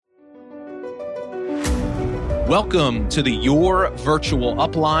Welcome to the Your Virtual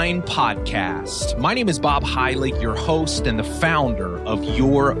Upline podcast. My name is Bob Heilig, your host and the founder of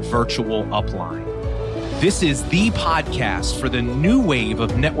Your Virtual Upline. This is the podcast for the new wave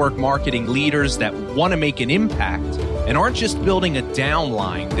of network marketing leaders that want to make an impact and aren't just building a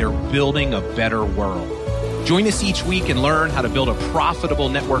downline, they're building a better world. Join us each week and learn how to build a profitable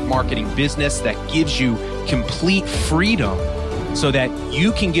network marketing business that gives you complete freedom so that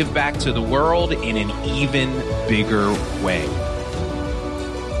you can give back to the world in an even bigger way.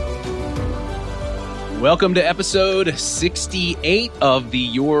 Welcome to episode 68 of the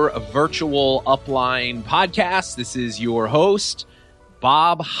Your Virtual Upline podcast. This is your host,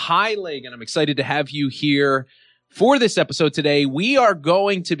 Bob Heilig, and I'm excited to have you here for this episode today. We are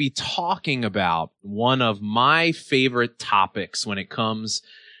going to be talking about one of my favorite topics when it comes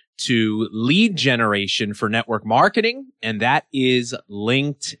to lead generation for network marketing, and that is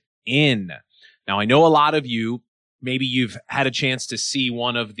LinkedIn. Now, I know a lot of you, maybe you've had a chance to see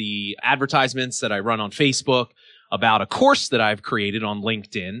one of the advertisements that I run on Facebook about a course that I've created on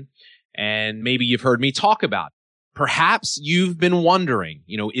LinkedIn, and maybe you've heard me talk about it. Perhaps you've been wondering,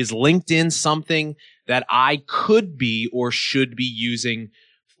 is LinkedIn something that I could be or should be using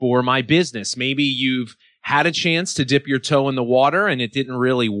for my business? Maybe you've had a chance to dip your toe in the water and it didn't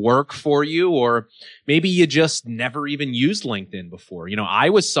really work for you, or maybe you just never even used LinkedIn before. I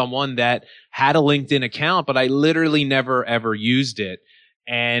was someone that had a LinkedIn account, but I literally never ever used it.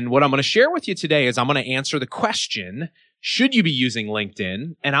 And what I'm going to share with you today is I'm going to answer the question, should you be using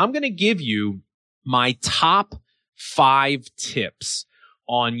LinkedIn? And I'm going to give you my top 5 tips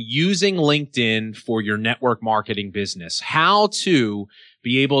on using LinkedIn for your network marketing business, how to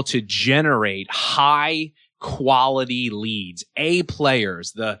be able to generate high quality leads, A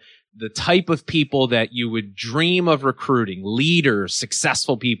players, the type of people that you would dream of recruiting, leaders,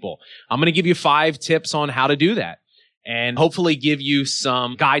 successful people. I'm going to give you 5 tips on how to do that and hopefully give you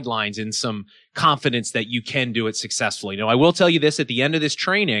some guidelines and some confidence that you can do it successfully. I will tell you this, at the end of this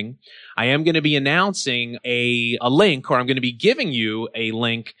training, I am going to be announcing a link, or I'm going to be giving you a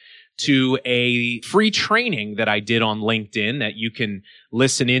link to a free training that I did on LinkedIn that you can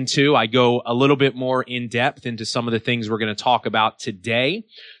listen into. I go a little bit more in depth into some of the things we're going to talk about today.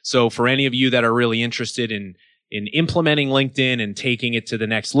 So for any of you that are really interested in implementing LinkedIn and taking it to the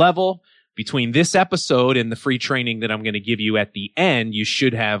next level, between this episode and the free training that I'm going to give you at the end, you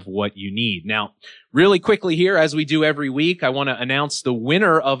should have what you need. Now, really quickly here, as we do every week, I want to announce the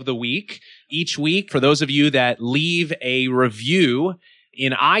winner of the week. Each week, for those of you that leave a review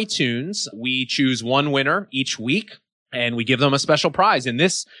in iTunes, we choose one winner each week and we give them a special prize. And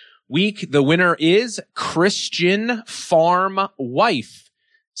this week, the winner is Christian Farm Wife.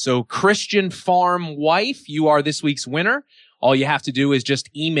 So Christian Farm Wife, you are this week's winner. All you have to do is just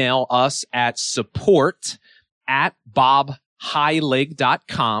email us at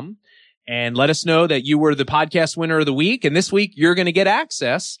support@bobheilig.com and let us know that you were the podcast winner of the week. And this week, you're going to get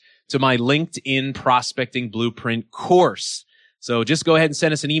access to my LinkedIn Prospecting Blueprint course. So just go ahead and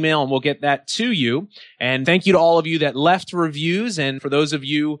send us an email and we'll get that to you. And thank you to all of you that left reviews. And for those of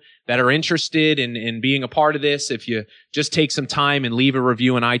you that are interested in being a part of this, if you just take some time and leave a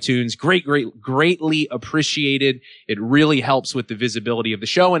review in iTunes, greatly appreciated. It really helps with the visibility of the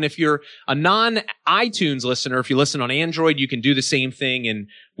show. And if you're a non-iTunes listener, if you listen on Android, you can do the same thing in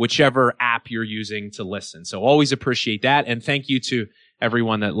whichever app you're using to listen. So always appreciate that. And thank you to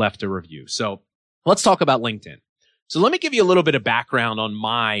everyone that left a review. So let's talk about LinkedIn. So let me give you a little bit of background on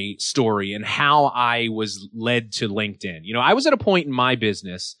my story and how I was led to LinkedIn. I was at a point in my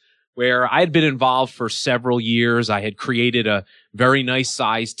business where I had been involved for several years. I had created a very nice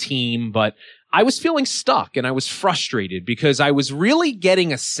sized team, but I was feeling stuck and I was frustrated because I was really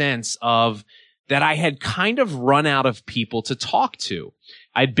getting a sense of that I had kind of run out of people to talk to.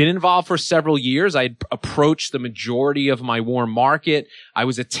 I'd been involved for several years. I'd approached the majority of my warm market. I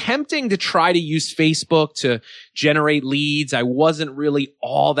was attempting to try to use Facebook to generate leads. I wasn't really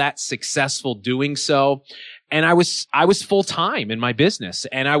all that successful doing so. And I was full time in my business.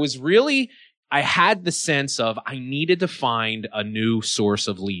 And I had the sense of I needed to find a new source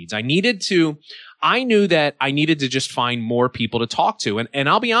of leads. I knew that I needed to just find more people to talk to. And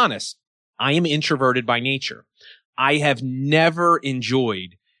I'll be honest, I am introverted by nature. I have never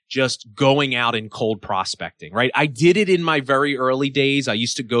enjoyed just going out and cold prospecting, right? I did it in my very early days. I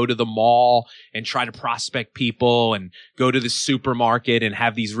used to go to the mall and try to prospect people and go to the supermarket and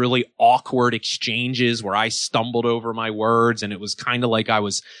have these really awkward exchanges where I stumbled over my words and it was kind of like I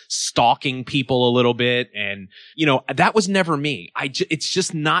was stalking people a little bit. And, that was never me. It's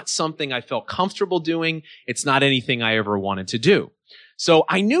just not something I felt comfortable doing. It's not anything I ever wanted to do. So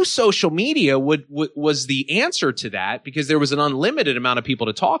I knew social media was the answer to that because there was an unlimited amount of people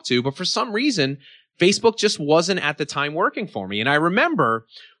to talk to. But for some reason, Facebook just wasn't at the time working for me. And I remember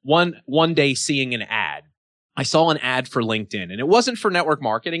one day seeing an ad. I saw an ad for LinkedIn, and it wasn't for network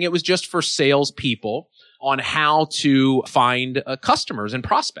marketing. It was just for salespeople on how to find customers and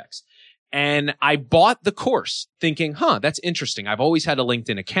prospects. And I bought the course thinking, that's interesting. I've always had a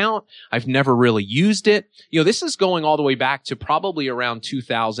LinkedIn account. I've never really used it. This is going all the way back to probably around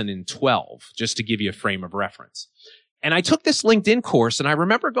 2012, just to give you a frame of reference. And I took this LinkedIn course, and I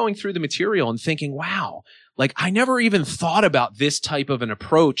remember going through the material and thinking, wow, I never even thought about this type of an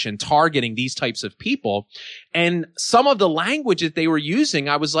approach and targeting these types of people. And some of the language that they were using,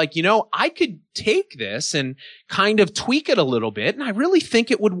 I was like, I could take this and kind of tweak it a little bit. And I really think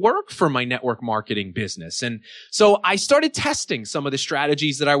it would work for my network marketing business. And so I started testing some of the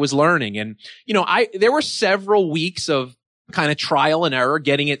strategies that I was learning. And, there were several weeks of kind of trial and error,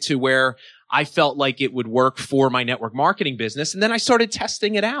 getting it to where I felt like it would work for my network marketing business. And then I started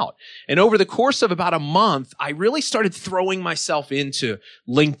testing it out. And over the course of about a month, I really started throwing myself into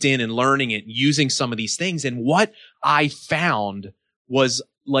LinkedIn and learning it and using some of these things. And what I found was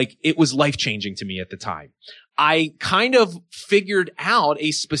it was life-changing to me at the time. I kind of figured out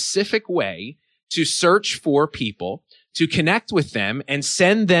a specific way to search for people, to connect with them and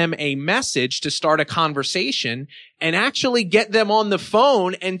send them a message to start a conversation and actually get them on the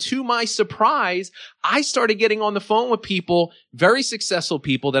phone. And to my surprise, I started getting on the phone with people, very successful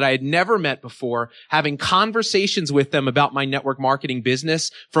people that I had never met before, having conversations with them about my network marketing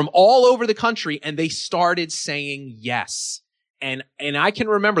business from all over the country. And they started saying yes. And I can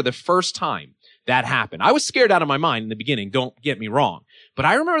remember the first time that happened. I was scared out of my mind in the beginning. Don't get me wrong. But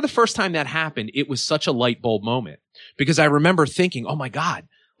I remember the first time that happened, it was such a light bulb moment because I remember thinking, oh my God,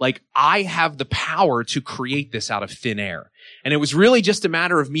 I have the power to create this out of thin air. And it was really just a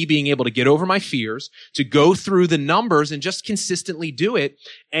matter of me being able to get over my fears, to go through the numbers and just consistently do it.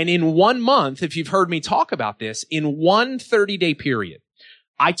 And in 1 month, if you've heard me talk about this, in one 30-day period,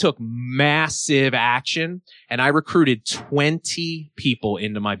 I took massive action and I recruited 20 people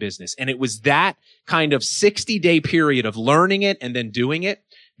into my business. And it was that kind of 60-day period of learning it and then doing it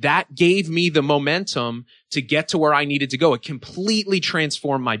that gave me the momentum to get to where I needed to go. It completely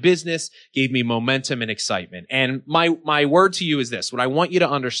transformed my business, gave me momentum and excitement. And my word to you is this: what I want you to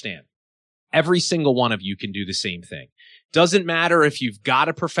understand, every single one of you can do the same thing. Doesn't matter if you've got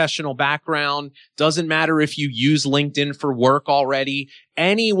a professional background. Doesn't matter if you use LinkedIn for work already.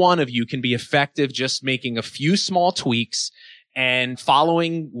 Any one of you can be effective just making a few small tweaks and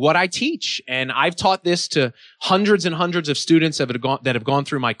following what I teach. And I've taught this to hundreds and hundreds of students that have gone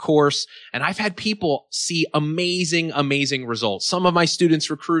through my course. And I've had people see amazing, amazing results. Some of my students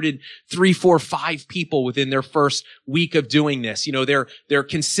recruited 3, 4, 5 people within their first week of doing this. They're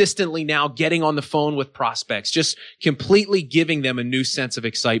consistently now getting on the phone with prospects, just completely giving them a new sense of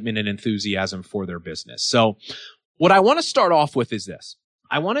excitement and enthusiasm for their business. So what I want to start off with is this.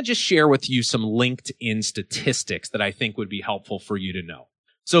 I want to just share with you some LinkedIn statistics that I think would be helpful for you to know.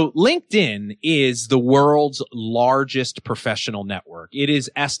 So LinkedIn is the world's largest professional network. It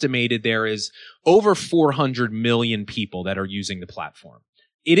is estimated there is over 400 million people that are using the platform.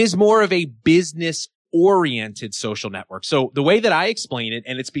 It is more of a business-oriented social network. So the way that I explain it,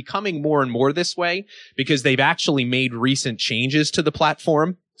 and it's becoming more and more this way because they've actually made recent changes to the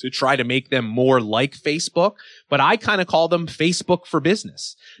platform to try to make them more like Facebook, but I kind of call them Facebook for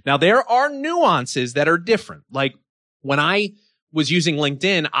business. Now, there are nuances that are different. Like when I was using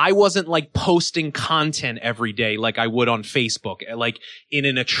LinkedIn, I wasn't posting content every day like I would on Facebook, like in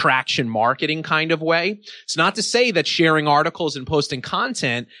an attraction marketing kind of way. It's not to say that sharing articles and posting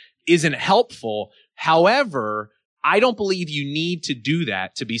content isn't helpful. However, I don't believe you need to do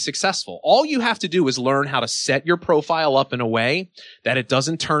that to be successful. All you have to do is learn how to set your profile up in a way that it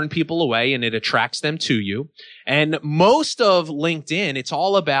doesn't turn people away and it attracts them to you. And most of LinkedIn, it's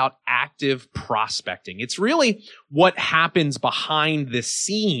all about active prospecting. It's really what happens behind the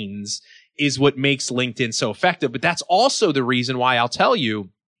scenes is what makes LinkedIn so effective. But that's also the reason why I'll tell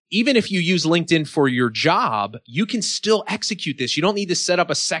you, even if you use LinkedIn for your job, you can still execute this. You don't need to set up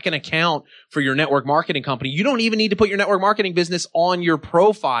a second account for your network marketing company. You don't even need to put your network marketing business on your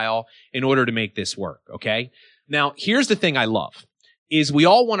profile in order to make this work, okay? Now, here's the thing I love, is we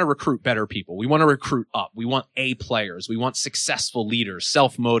all want to recruit better people. We want to recruit up. We want A players. We want successful leaders,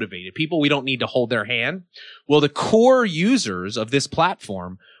 self-motivated, people we don't need to hold their hand. Well, the core users of this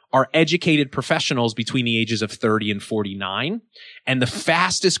platform are educated professionals between the ages of 30 and 49. And the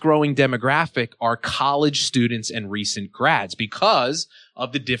fastest growing demographic are college students and recent grads because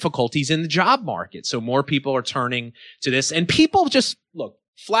of the difficulties in the job market. So more people are turning to this, and people just look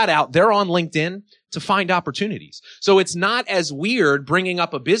flat out, they're on LinkedIn to find opportunities. So it's not as weird bringing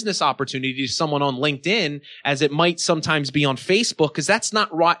up a business opportunity to someone on LinkedIn as it might sometimes be on Facebook, because that's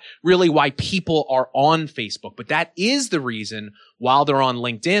not really why people are on Facebook. But that is the reason while they're on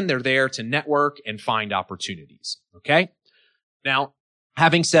LinkedIn, they're there to network and find opportunities. Okay. Now,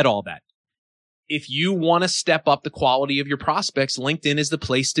 having said all that, if you want to step up the quality of your prospects, LinkedIn is the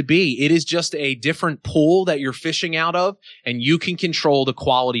place to be. It is just a different pool that you're fishing out of, and you can control the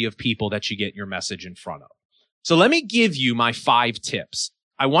quality of people that you get your message in front of. So let me give you my 5 tips.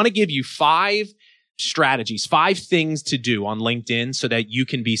 I want to give you 5 strategies, 5 things to do on LinkedIn so that you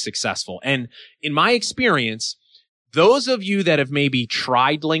can be successful. And in my experience, those of you that have maybe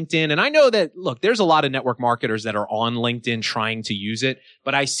tried LinkedIn, and I know that, look, there's a lot of network marketers that are on LinkedIn trying to use it,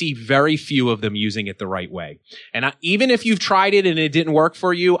 but I see very few of them using it the right way. And even if you've tried it and it didn't work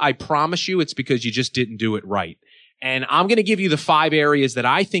for you, I promise you it's because you just didn't do it right. And I'm going to give you the 5 areas that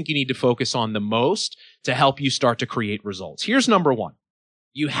I think you need to focus on the most to help you start to create results. Here's number 1.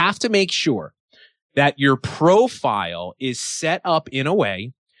 You have to make sure that your profile is set up in a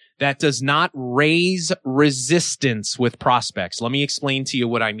way that does not raise resistance with prospects. Let me explain to you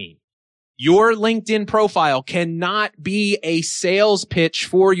what I mean. Your LinkedIn profile cannot be a sales pitch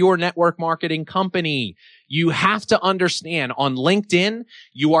for your network marketing company. You have to understand, on LinkedIn,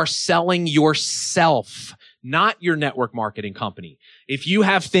 you are selling yourself, not your network marketing company. If you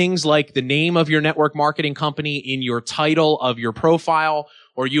have things like the name of your network marketing company in your title of your profile,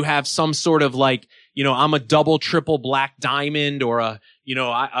 or you have some sort of like, I'm a double, triple black diamond, or a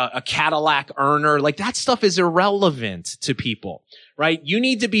Cadillac earner, like that stuff is irrelevant to people, right? You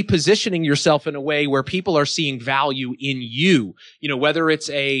need to be positioning yourself in a way where people are seeing value in you. Whether it's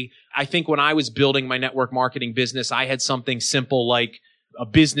I think when I was building my network marketing business, I had something simple like a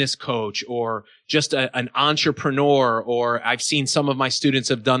business coach, or just an entrepreneur, or I've seen some of my students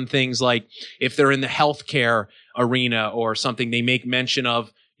have done things like if they're in the healthcare arena or something, they make mention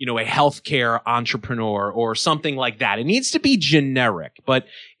of, a healthcare entrepreneur or something like that. It needs to be generic, but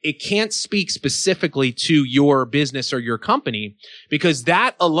it can't speak specifically to your business or your company, because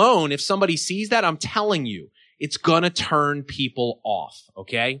that alone, if somebody sees that, I'm telling you, it's going to turn people off.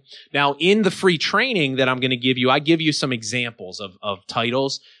 Okay. Now, in the free training that I'm going to give you, I give you some examples of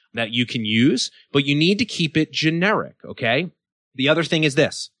titles that you can use, but you need to keep it generic. Okay. The other thing is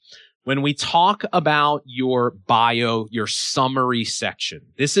this. When we talk about your bio, your summary section,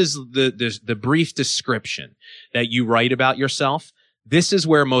 this is the brief description that you write about yourself. This is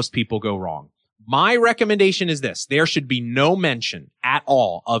where most people go wrong. My recommendation is this. There should be no mention at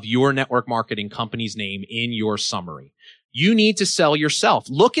all of your network marketing company's name in your summary. You need to sell yourself.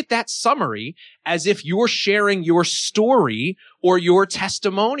 Look at that summary as if you're sharing your story or your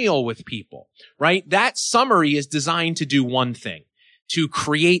testimonial with people, right? That summary is designed to do one thing: to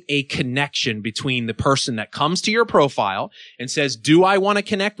create a connection between the person that comes to your profile and says, do I want to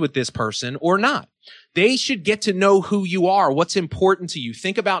connect with this person or not? They should get to know who you are, what's important to you.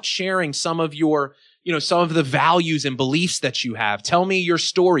 Think about sharing some of your, some of the values and beliefs that you have. Tell me your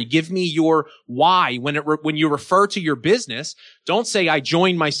story. Give me your why. When you refer to your business, don't say I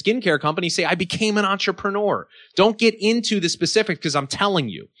joined my skincare company. Say I became an entrepreneur. Don't get into the specifics, because I'm telling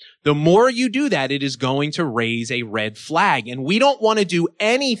you, the more you do that, it is going to raise a red flag. And we don't want to do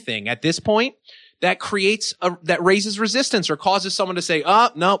anything at this point that that raises resistance or causes someone to say,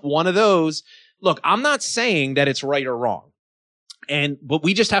 no, one of those. Look, I'm not saying that it's right or wrong. But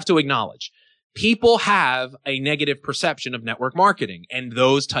we just have to acknowledge people have a negative perception of network marketing and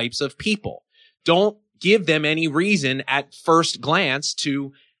those types of people. Don't give them any reason at first glance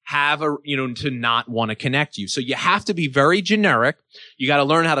to have to not want to connect you. So you have to be very generic. You got to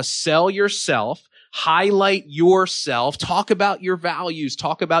learn how to sell yourself, highlight yourself, talk about your values,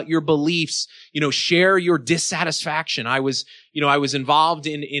 talk about your beliefs, share your dissatisfaction. I was involved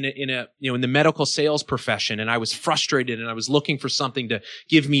in the medical sales profession, and I was frustrated, and I was looking for something to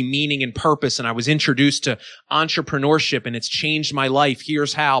give me meaning and purpose. And I was introduced to entrepreneurship, and it's changed my life.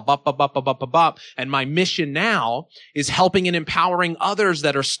 Here's how, bop, bop, bop, bop, bop, bop, bop. And my mission now is helping and empowering others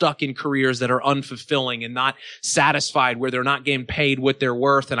that are stuck in careers that are unfulfilling and not satisfied, where they're not getting paid what they're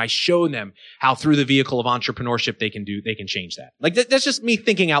worth. And I show them how through the vehicle of entrepreneurship, they can change that. Like that's just me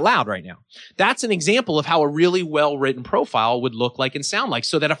thinking out loud right now. That's an example of how a really well-written profile would look like and sound like,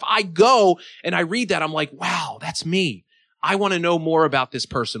 so that if I go and I read that, I'm like, wow, that's me. I want to know more about this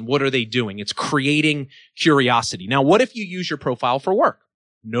person. What are they doing? It's creating curiosity. Now, what if you use your profile for work?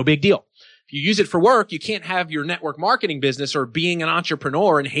 No big deal. If you use it for work, you can't have your network marketing business or being an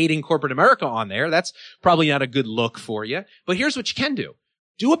entrepreneur and hating corporate America on there. That's probably not a good look for you. But here's what you can do.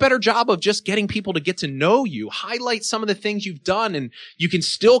 Do a better job of just getting people to get to know you. Highlight some of the things you've done, and you can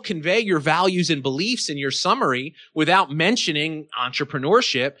still convey your values and beliefs in your summary without mentioning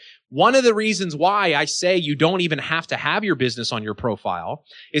entrepreneurship. One of the reasons why I say you don't even have to have your business on your profile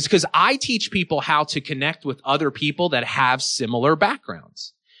is because I teach people how to connect with other people that have similar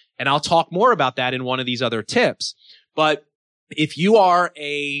backgrounds. And I'll talk more about that in one of these other tips. But if you are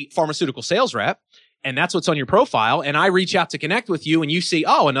a pharmaceutical sales rep, and that's what's on your profile, and I reach out to connect with you and you see,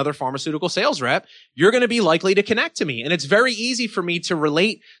 oh, another pharmaceutical sales rep, you're going to be likely to connect to me. And it's very easy for me to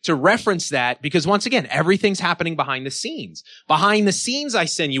relate, to reference that, because once again, everything's happening behind the scenes. Behind the scenes, I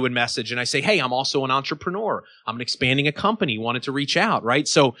send you a message and I say, hey, I'm also an entrepreneur. I'm expanding a company, wanted to reach out, right?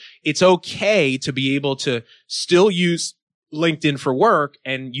 So it's okay to be able to still use LinkedIn for work,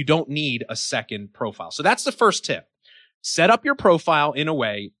 and you don't need a second profile. So that's the first tip. Set up your profile in a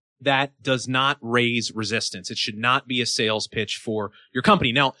way that does not raise resistance. It should not be a sales pitch for your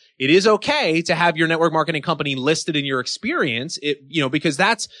company. Now, it is okay to have your network marketing company listed in your experience, because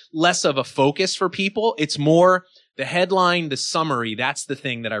that's less of a focus for people. It's more the headline, the summary. That's the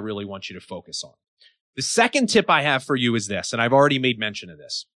thing that I really want you to focus on. The second tip I have for you is this, and I've already made mention of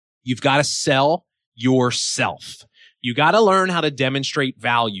this. You've got to sell yourself. You got to learn how to demonstrate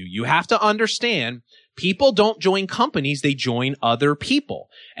value. You have to understand people don't join companies, they join other people.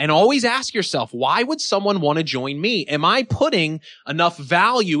 And always ask yourself, why would someone want to join me? Am I putting enough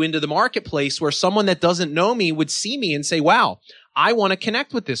value into the marketplace where someone that doesn't know me would see me and say, wow, I want to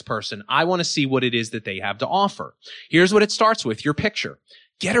connect with this person. I want to see what it is that they have to offer. Here's what it starts with, your picture.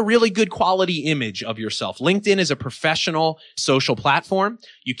 Get a really good quality image of yourself. LinkedIn is a professional social platform.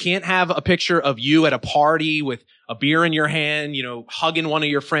 You can't have a picture of you at a party with a beer in your hand, hugging one of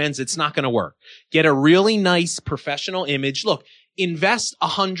your friends. It's not going to work. Get a really nice professional image. Look, invest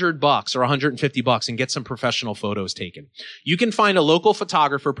 $100 or $150 and get some professional photos taken. You can find a local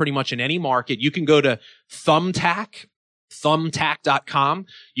photographer pretty much in any market. You can go to Thumbtack.com.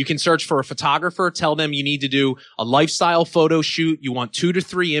 You can search for a photographer, tell them you need to do a lifestyle photo shoot. You want 2 to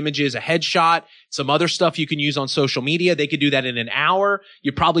 3 images, a headshot, some other stuff you can use on social media. They could do that in an hour.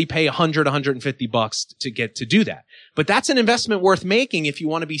 You probably pay $100, $150 to get to do that. But that's an investment worth making if you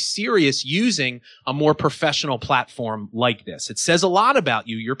want to be serious using a more professional platform like this. It says a lot about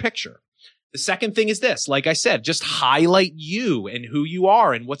you, your picture. The second thing is this, like I said, just highlight you and who you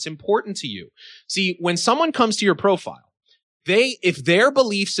are and what's important to you. See, when someone comes to your profile, if their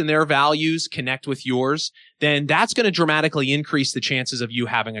beliefs and their values connect with yours, then that's going to dramatically increase the chances of you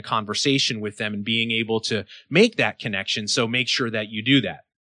having a conversation with them and being able to make that connection. So make sure that you do that.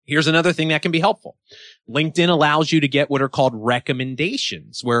 Here's another thing that can be helpful. LinkedIn allows you to get what are called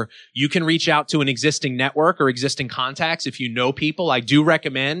recommendations, where you can reach out to an existing network or existing contacts. If you know people, I do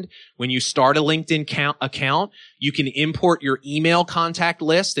recommend when you start a LinkedIn account, you can import your email contact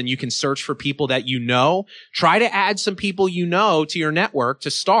list and you can search for people that you know. Try to add some people you know to your network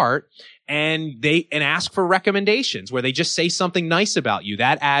to start, and ask for recommendations where they just say something nice about you.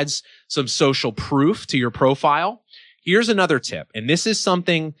 That adds some social proof to your profile. Here's another tip, and this is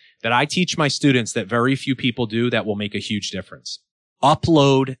something that I teach my students that very few people do that will make a huge difference.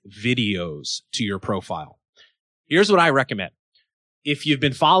 Upload videos to your profile. Here's what I recommend. If you've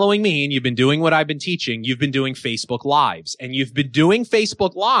been following me and you've been doing what I've been teaching, you've been doing Facebook Lives, and you've been doing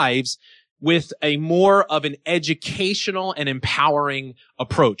Facebook Lives with a more of an educational and empowering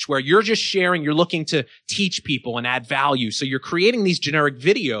approach where you're just sharing, you're looking to teach people and add value. So you're creating these generic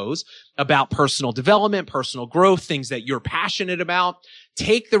videos about personal development, personal growth, things that you're passionate about.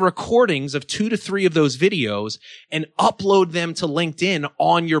 Take the recordings of 2 to 3 of those videos and upload them to LinkedIn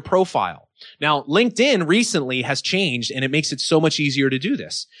on your profile. Now, LinkedIn recently has changed and it makes it so much easier to do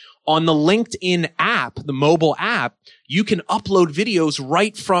this. On the LinkedIn app, the mobile app, you can upload videos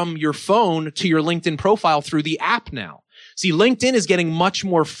right from your phone to your LinkedIn profile through the app now. See, LinkedIn is getting much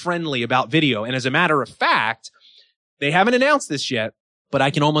more friendly about video. And as a matter of fact, they haven't announced this yet, but I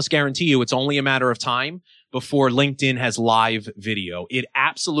can almost guarantee you it's only a matter of time before LinkedIn has live video. It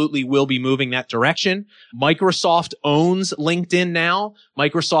absolutely will be moving that direction. Microsoft owns LinkedIn now.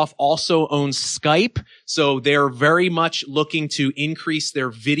 Microsoft also owns Skype. So they're very much looking to increase their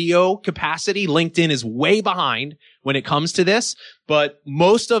video capacity. LinkedIn is way behind when it comes to this, but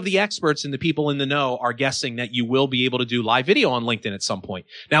most of the experts and the people in the know are guessing that you will be able to do live video on LinkedIn at some point.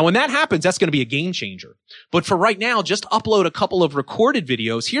 Now, when that happens, that's going to be a game changer. But for right now, just upload a couple of recorded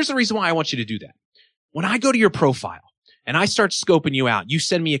videos. Here's the reason why I want you to do that. When I go to your profile, and I start scoping you out. You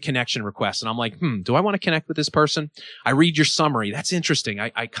send me a connection request and I'm like, do I want to connect with this person? I read your summary. That's interesting.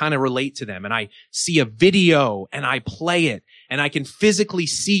 I kind of relate to them, and I see a video and I play it and I can physically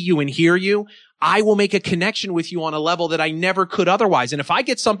see you and hear you. I will make a connection with you on a level that I never could otherwise. And if I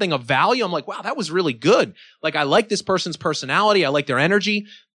get something of value, I'm like, wow, that was really good. Like, I like this person's personality. I like their energy.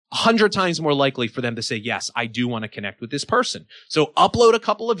 100 times more likely for them to say, yes, I do want to connect with this person. So upload a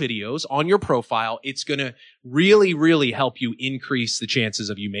couple of videos on your profile. It's going to really, really help you increase the chances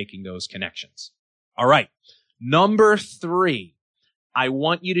of you making those connections. All right. Number 3, I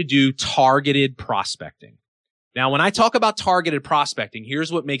want you to do targeted prospecting. Now, when I talk about targeted prospecting,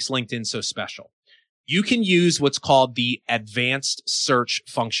 here's what makes LinkedIn so special. You can use what's called the advanced search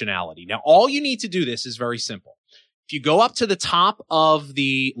functionality. Now, all you need to do this is very simple. If you go up to the top of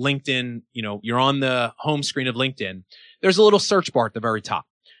the LinkedIn, you're on the home screen of LinkedIn, there's a little search bar at the very top.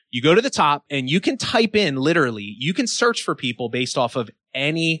 You go to the top and you can type in, literally, you can search for people based off of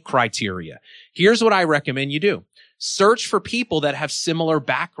any criteria. Here's what I recommend you do. Search for people that have similar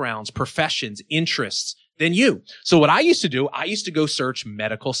backgrounds, professions, interests than you. So what I used to do, I used to go search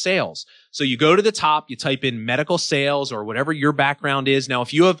medical sales. So you go to the top, you type in medical sales or whatever your background is. Now,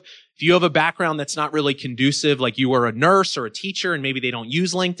 if you have a background that's not really conducive, like you are a nurse or a teacher and maybe they don't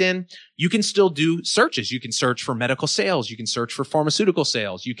use LinkedIn, you can still do searches. You can search for medical sales. You can search for pharmaceutical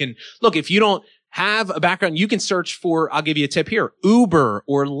sales. You can look, if you don't have a background, you can search for, I'll give you a tip here, Uber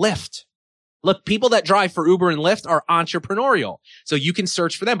or Lyft. Look, people that drive for Uber and Lyft are entrepreneurial. So you can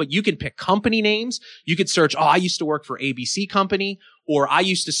search for them, but you can pick company names. You could search, I used to work for ABC company, or I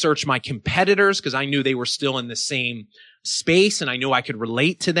used to search my competitors because I knew they were still in the same space and I knew I could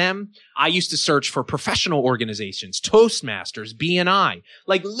relate to them. I used to search for professional organizations, Toastmasters, BNI,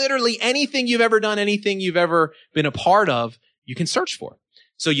 like literally anything you've ever done, anything you've ever been a part of, you can search for.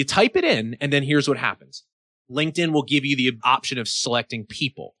 So you type it in and then here's what happens. LinkedIn will give you the option of selecting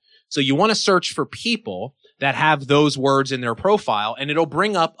people. So you want to search for people that have those words in their profile and it'll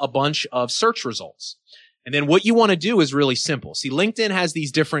bring up a bunch of search results. And then what you want to do is really simple. See, LinkedIn has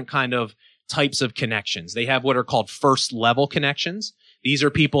these different kind of types of connections. They have what are called first level connections. These are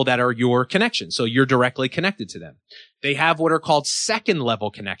people that are your connections. So you're directly connected to them. They have what are called second level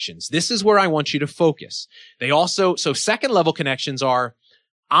connections. This is where I want you to focus. So second level connections are,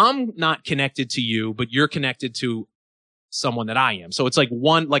 I'm not connected to you, but you're connected to someone that I am. So it's like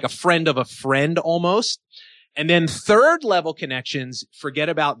a friend of a friend almost. And then third level connections, forget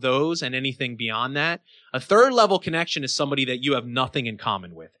about those and anything beyond that. A third level connection is somebody that you have nothing in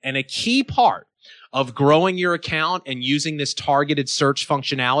common with. And a key part of growing your account and using this targeted search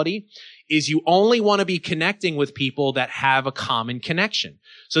functionality is you only want to be connecting with people that have a common connection.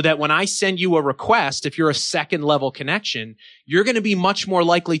 So that when I send you a request, if you're a second level connection, you're going to be much more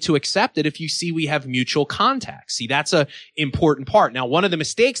likely to accept it if you see we have mutual contacts. See, that's a important part. Now, one of the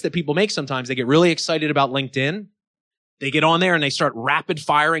mistakes that people make sometimes, they get really excited about LinkedIn. They get on there and they start rapid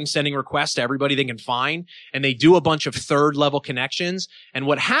firing, sending requests to everybody they can find. And they do a bunch of third level connections. And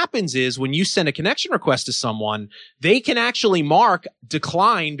what happens is when you send a connection request to someone, they can actually mark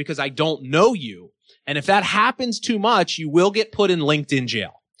decline because I don't know you. And if that happens too much, you will get put in LinkedIn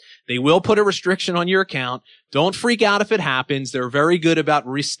jail. They will put a restriction on your account. Don't freak out if it happens. They're very good about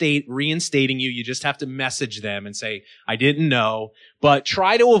reinstating you. You just have to message them and say, I didn't know. But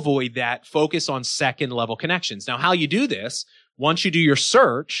try to avoid that. Focus on second level connections. Now, how you do this, once you do your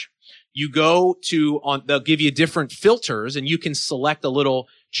search, you go they'll give you different filters and you can select a little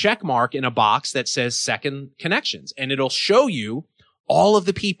check mark in a box that says second connections. And it'll show you all of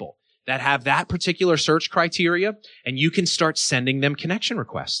the people that have that particular search criteria, and you can start sending them connection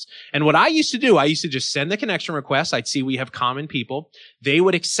requests. And what I used to do, I used to just send the connection request. I'd see we have common people. They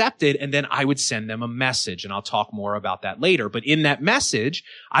would accept it, and then I would send them a message, and I'll talk more about that later. But in that message,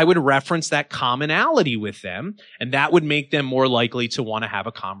 I would reference that commonality with them, and that would make them more likely to want to have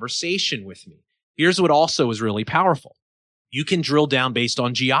a conversation with me. Here's what also is really powerful. You can drill down based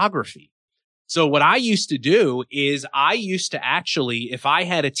on geography. So what I used to do is I used to actually, if I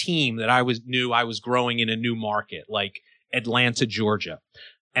had a team that knew I was growing in a new market, like Atlanta, Georgia,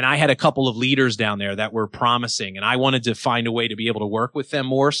 and I had a couple of leaders down there that were promising, and I wanted to find a way to be able to work with them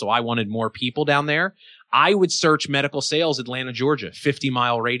more, so I wanted more people down there, I would search medical sales, Atlanta, Georgia,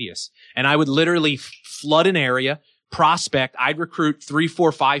 50-mile radius. And I would literally flood an area, prospect. I'd recruit 3,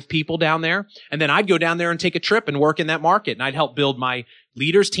 4, 5 people down there. And then I'd go down there and take a trip and work in that market. And I'd help build my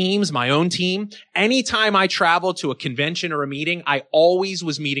leaders' teams, my own team. Anytime I traveled to a convention or a meeting, I always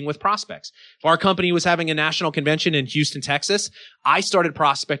was meeting with prospects. If our company was having a national convention in Houston, Texas, I started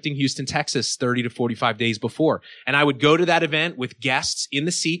prospecting Houston, Texas 30 to 45 days before. And I would go to that event with guests in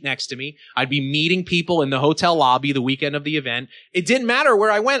the seat next to me. I'd be meeting people in the hotel lobby the weekend of the event. It didn't matter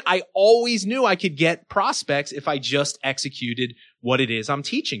where I went. I always knew I could get prospects if I just executed what it is I'm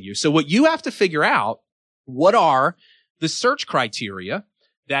teaching you. So what you have to figure out, what are the search criteria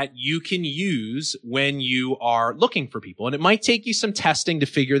that you can use when you are looking for people. And it might take you some testing to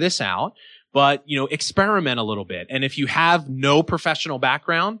figure this out, but, experiment a little bit. And if you have no professional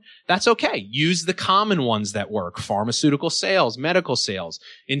background, that's okay. Use the common ones that work: pharmaceutical sales, medical sales,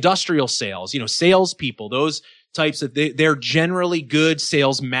 industrial sales, salespeople, those types of, they're generally good.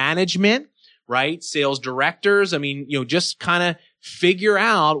 Sales management, right? Sales directors. Just kind of figure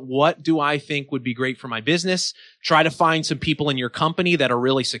out, what do I think would be great for my business? Try to find some people in your company that are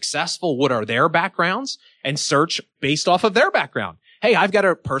really successful. What are their backgrounds? And search based off of their background. Hey, I've got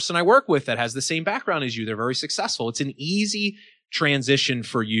a person I work with that has the same background as you. They're very successful. It's an easy transition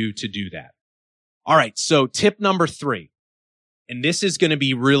for you to do that. All right. So tip number 3, and this is going to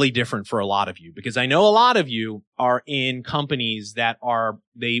be really different for a lot of you, because I know a lot of you are in companies that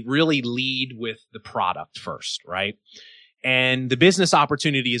they really lead with the product first, right? And the business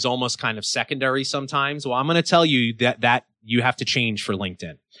opportunity is almost kind of secondary sometimes. Well, I'm going to tell you that you have to change for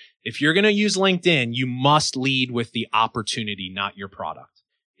LinkedIn. If you're going to use LinkedIn, you must lead with the opportunity, not your product.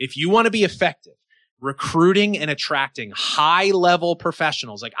 If you want to be effective recruiting and attracting high-level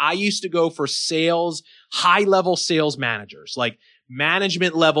professionals, like I used to go for sales, high-level sales managers, like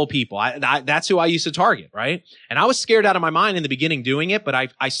management level people. That's who I used to target, right? And I was scared out of my mind in the beginning doing it, but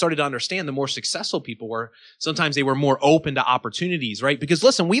I started to understand the more successful people were, sometimes they were more open to opportunities, right? Because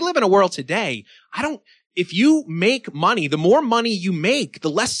listen, we live in a world today, if you make money, the more money you make, the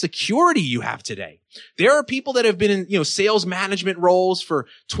less security you have today. There are people that have been in, sales management roles for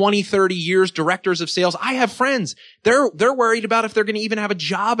 20, 30 years, directors of sales. I have friends. They're worried about if they're going to even have a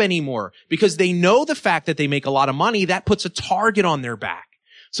job anymore, because they know the fact that they make a lot of money, that puts a target on their back.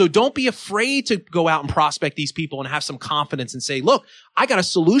 So don't be afraid to go out and prospect these people and have some confidence and say, look, I got a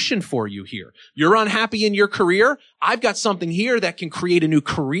solution for you here. You're unhappy in your career. I've got something here that can create a new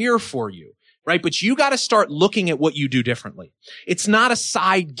career for you. Right? But you got to start looking at what you do differently. It's not a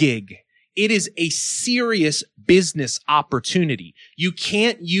side gig. It is a serious business opportunity. You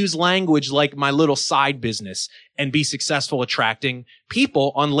can't use language like my little side business and be successful attracting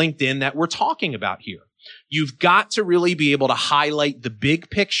people on LinkedIn that we're talking about here. You've got to really be able to highlight the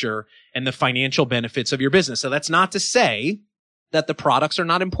big picture and the financial benefits of your business. So that's not to say that the products are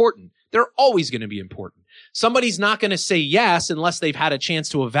not important. They're always going to be important. Somebody's not going to say yes unless they've had a chance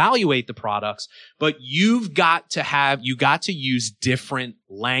to evaluate the products, but you got to use different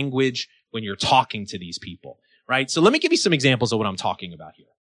language when you're talking to these people, right? So let me give you some examples of what I'm talking about here.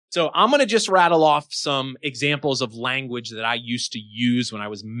 So I'm going to just rattle off some examples of language that I used to use when I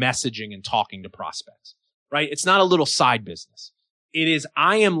was messaging and talking to prospects, right? It's not a little side business. It is,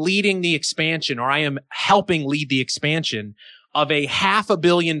 I am leading the expansion, or I am helping lead the expansion of a $500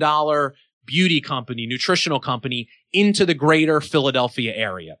 million beauty company, nutritional company into the greater Philadelphia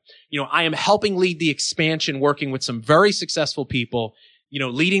area. I am helping lead the expansion, working with some very successful people,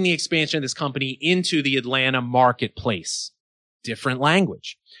 leading the expansion of this company into the Atlanta marketplace. Different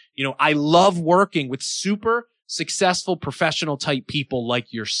language. I love working with super successful professional type people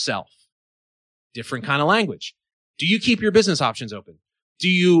like yourself. Different kind of language. Do you keep your business options open? Do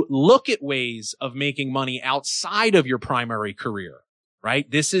you look at ways of making money outside of your primary career? Right?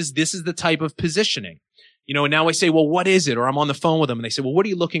 This is the type of positioning. And now I say, well, what is it? Or I'm on the phone with them and they say, well, what are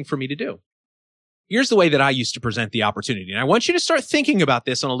you looking for me to do? Here's the way that I used to present the opportunity. And I want you to start thinking about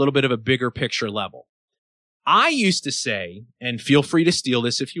this on a little bit of a bigger picture level. I used to say, and feel free to steal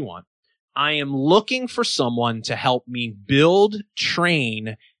this if you want, I am looking for someone to help me build,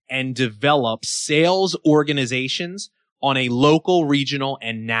 train, and develop sales organizations on a local, regional,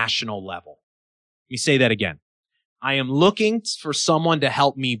 and national level. Let me say that again. I am looking for someone to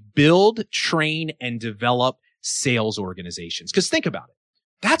help me build, train, and develop sales organizations. Because think about it.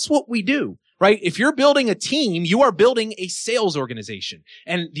 That's what we do, right? If you're building a team, you are building a sales organization.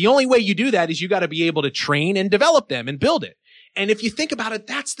 And the only way you do that is you got to be able to train and develop them and build it. And if you think about it,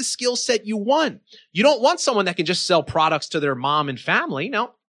 that's the skill set you want. You don't want someone that can just sell products to their mom and family.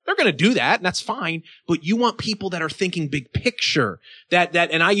 No. They're going to do that, and that's fine. But you want people that are thinking big picture.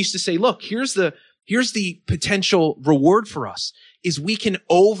 And I used to say, look, here's the Here's the potential reward for us is we can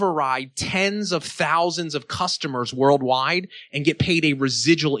override tens of thousands of customers worldwide and get paid a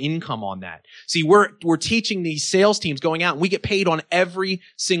residual income on that. See, we're teaching these sales teams going out and we get paid on every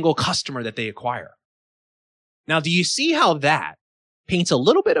single customer that they acquire. Now, do you see how that paints a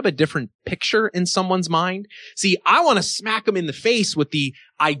little bit of a different picture in someone's mind? See, I want to smack them in the face with the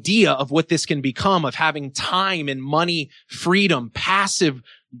idea of what this can become, of having time and money, freedom, passive,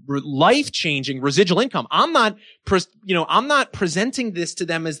 life-changing residual income. I'm not presenting this to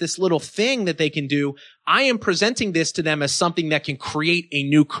them as this little thing that they can do. I am presenting this to them as something that can create a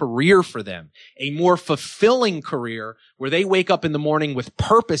new career for them, a more fulfilling career where they wake up in the morning with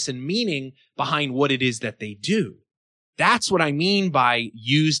purpose and meaning behind what it is that they do. That's what I mean by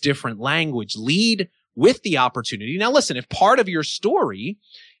use different language. Lead with the opportunity. Now, listen, if part of your story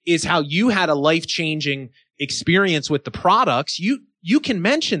is how you had a life-changing experience with the products, you can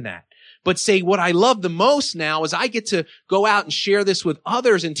mention that. But say, what I love the most now is I get to go out and share this with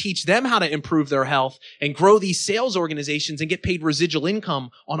others and teach them how to improve their health and grow these sales organizations and get paid residual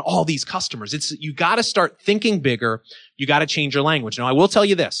income on all these customers. You got to start thinking bigger. You got to change your language. Now, I will tell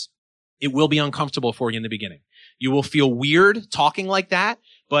you this. It will be uncomfortable for you in the beginning. You will feel weird talking like that,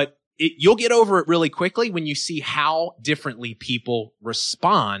 but you'll get over it really quickly when you see how differently people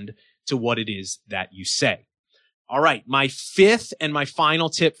respond to what it is that you say. All right. My fifth and my final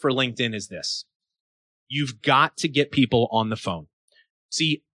tip for LinkedIn is this. You've got to get people on the phone.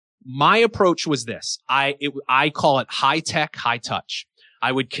 See, my approach was this. I call it high tech, high touch.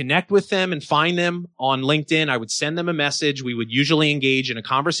 I would connect with them and find them on LinkedIn. I would send them a message. We would usually engage in a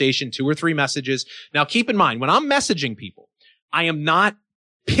conversation, 2 or 3 messages. Now, keep in mind, when I'm messaging people, I am not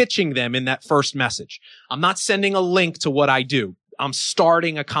pitching them in that first message. I'm not sending a link to what I do. I'm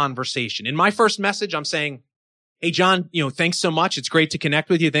starting a conversation. In my first message, I'm saying, hey, John, thanks so much. It's great to connect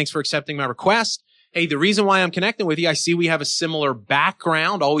with you. Thanks for accepting my request. Hey, the reason why I'm connecting with you, I see we have a similar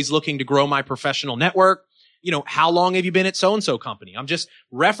background, always looking to grow my professional network. How long have you been at so-and-so company? I'm just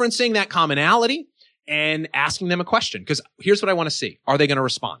referencing that commonality and asking them a question. Because here's what I want to see. Are they going to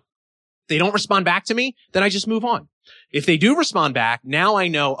respond? If they don't respond back to me, then I just move on. If they do respond back, now I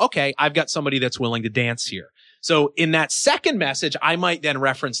know, okay, I've got somebody that's willing to dance here. So in that second message, I might then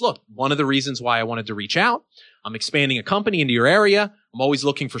reference, look, one of the reasons why I wanted to reach out, I'm expanding a company into your area. I'm always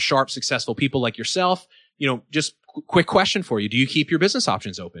looking for sharp, successful people like yourself. Just quick question for you. Do you keep your business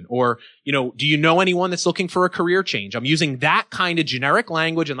options open? Or, do you know anyone that's looking for a career change? I'm using that kind of generic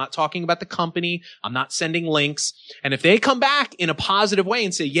language. I'm not talking about the company. I'm not sending links. And if they come back in a positive way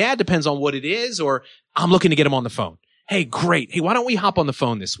and say, yeah, it depends on what it is, or I'm looking to get them on the phone. Hey, great. Hey, why don't we hop on the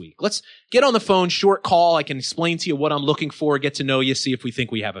phone this week? Let's get on the phone, short call. I can explain to you what I'm looking for, get to know you, see if we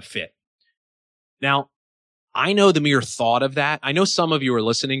think we have a fit. Now, I know the mere thought of that. I know some of you are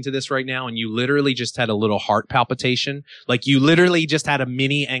listening to this right now and you literally just had a little heart palpitation. Like you literally just had a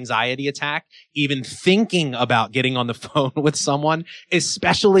mini anxiety attack, even thinking about getting on the phone with someone,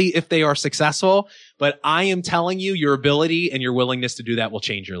 especially if they are successful. But I am telling you, your ability and your willingness to do that will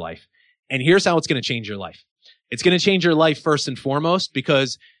change your life. And here's how it's going to change your life. It's going to change your life first and foremost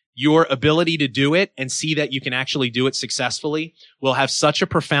because your ability to do it and see that you can actually do it successfully will have such a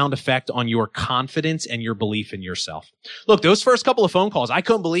profound effect on your confidence and your belief in yourself. Look, those first couple of phone calls, I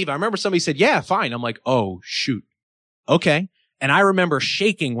couldn't believe it. I remember somebody said, yeah, fine. I'm like, oh, shoot. Okay. And I remember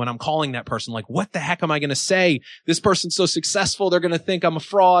shaking when I'm calling that person, like, what the heck am I going to say? This person's so successful. They're going to think I'm a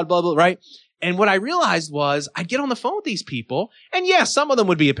fraud, blah, blah, right? And what I realized was I'd get on the phone with these people and yeah, some of them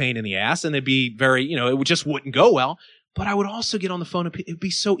would be a pain in the ass and they'd be very, it just wouldn't go well. But I would also get on the phone and it'd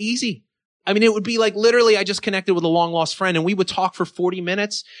be so easy. I mean, it would be like literally I just connected with a long lost friend and we would talk for 40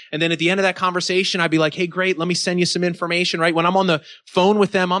 minutes. And then at the end of that conversation, I'd be like, hey, great. Let me send you some information, right? When I'm on the phone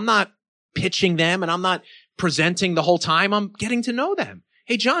with them, I'm not pitching them and I'm not presenting the whole time. I'm getting to know them.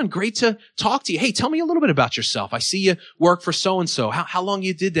 Hey, John, great to talk to you. Hey, tell me a little bit about yourself. I see you work for so-and-so. How long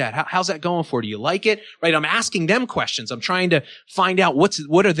you did that? How's that going for you? Do you like it? Right? I'm asking them questions. I'm trying to find out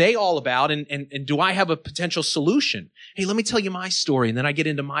what are they all about and do I have a potential solution? Hey, let me tell you my story. And then I get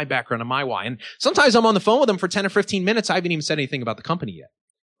into my background and my why. And sometimes I'm on the phone with them for 10 or 15 minutes. I haven't even said anything about the company yet.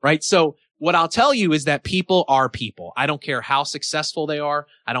 Right? So what I'll tell you is that people are people. I don't care how successful they are.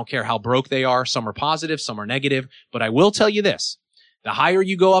 I don't care how broke they are. Some are positive, some are negative. But I will tell you this. The higher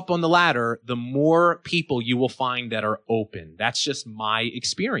you go up on the ladder, the more people you will find that are open. That's just my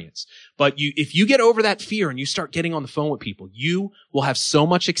experience. But if you get over that fear and you start getting on the phone with people, you will have so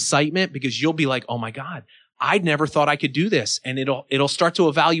much excitement because you'll be like, oh my God, I'd never thought I could do this. And it'll start to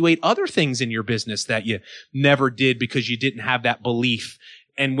evaluate other things in your business that you never did because you didn't have that belief.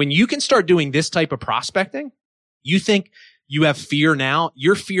 And when you can start doing this type of prospecting, you think you have fear now.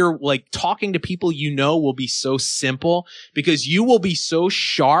 Your fear, like talking to people you know, will be so simple because you will be so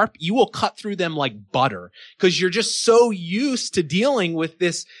sharp. You will cut through them like butter because you're just so used to dealing with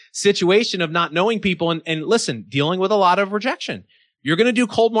this situation of not knowing people and listen, dealing with a lot of rejection. You're going to do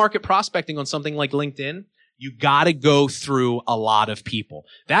cold market prospecting on something like LinkedIn. You got to go through a lot of people.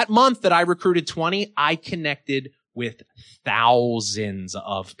 That month that I recruited 20, I connected with thousands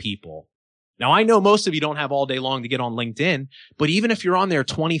of people. Now, I know most of you don't have all day long to get on LinkedIn, but even if you're on there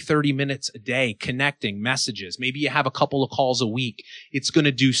 20, 30 minutes a day, connecting messages, maybe you have a couple of calls a week, it's going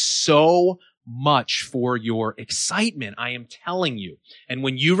to do so much for your excitement. I am telling you. And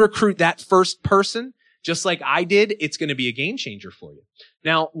when you recruit that first person, just like I did, it's going to be a game changer for you.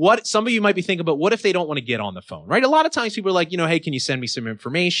 Now, what some of you might be thinking about, what if they don't want to get on the phone, right? A lot of times people are like, hey, can you send me some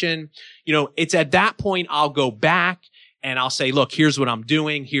information? It's at that point I'll go back and I'll say, look, here's what I'm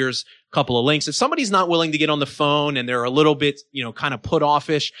doing. Here's a couple of links. If somebody's not willing to get on the phone and they're a little bit, kind of put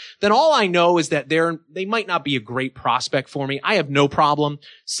offish, then all I know is that they might not be a great prospect for me. I have no problem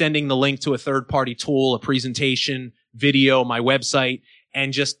sending the link to a third party tool, a presentation, video, my website,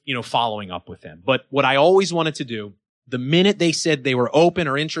 and just, following up with them. But what I always wanted to do, the minute they said they were open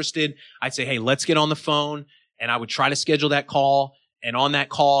or interested, I'd say, hey, let's get on the phone. And I would try to schedule that call. And on that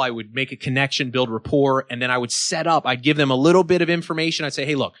call, I would make a connection, build rapport, and then I would I'd give them a little bit of information. I'd say,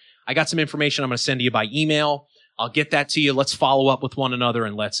 hey, look, I got some information I'm going to send to you by email. I'll get that to you. Let's follow up with one another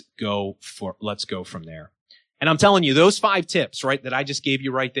and let's go from there. And I'm telling you, those 5 tips, right, that I just gave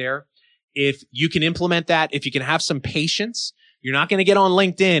you right there, if you can implement that, if you can have some patience, you're not going to get on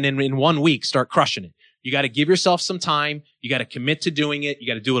LinkedIn and in 1 week start crushing it. You got to give yourself some time. You got to commit to doing it. You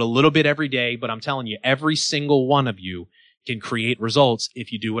got to do it a little bit every day. But I'm telling you, every single one of you can create results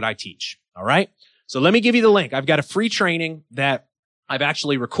if you do what I teach. All right. So let me give you the link. I've got a free training that I've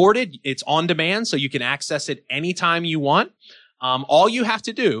actually recorded. It's on demand, so you can access it anytime you want. All you have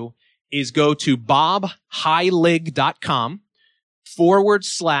to do is go to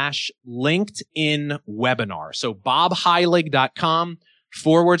bobheilig.com/LinkedIn webinar. So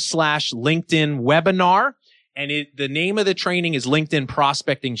bobheilig.com/LinkedIn webinar. And the name of the training is LinkedIn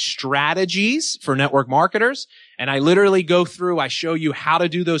Prospecting Strategies for Network Marketers. And I literally go through, I show you how to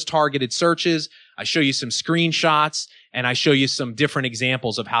do those targeted searches. I show you some screenshots and I show you some different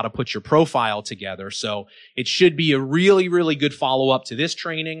examples of how to put your profile together. So it should be a really, really good follow-up to this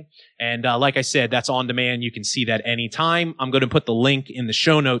training. And like I said, that's on demand. You can see that anytime. I'm going to put the link in the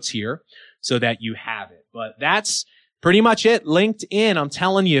show notes here so that you have it. But that's pretty much it. LinkedIn, I'm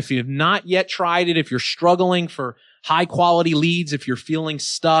telling you, if you've not yet tried it, if you're struggling for high quality leads, if you're feeling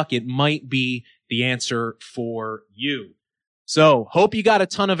stuck, it might be the answer for you. So hope you got a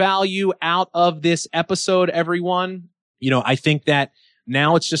ton of value out of this episode, everyone. I think that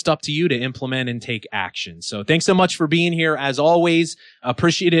now it's just up to you to implement and take action. So thanks so much for being here. As always,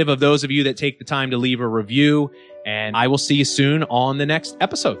 appreciative of those of you that take the time to leave a review, and I will see you soon on the next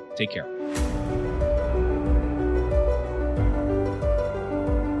episode. Take care.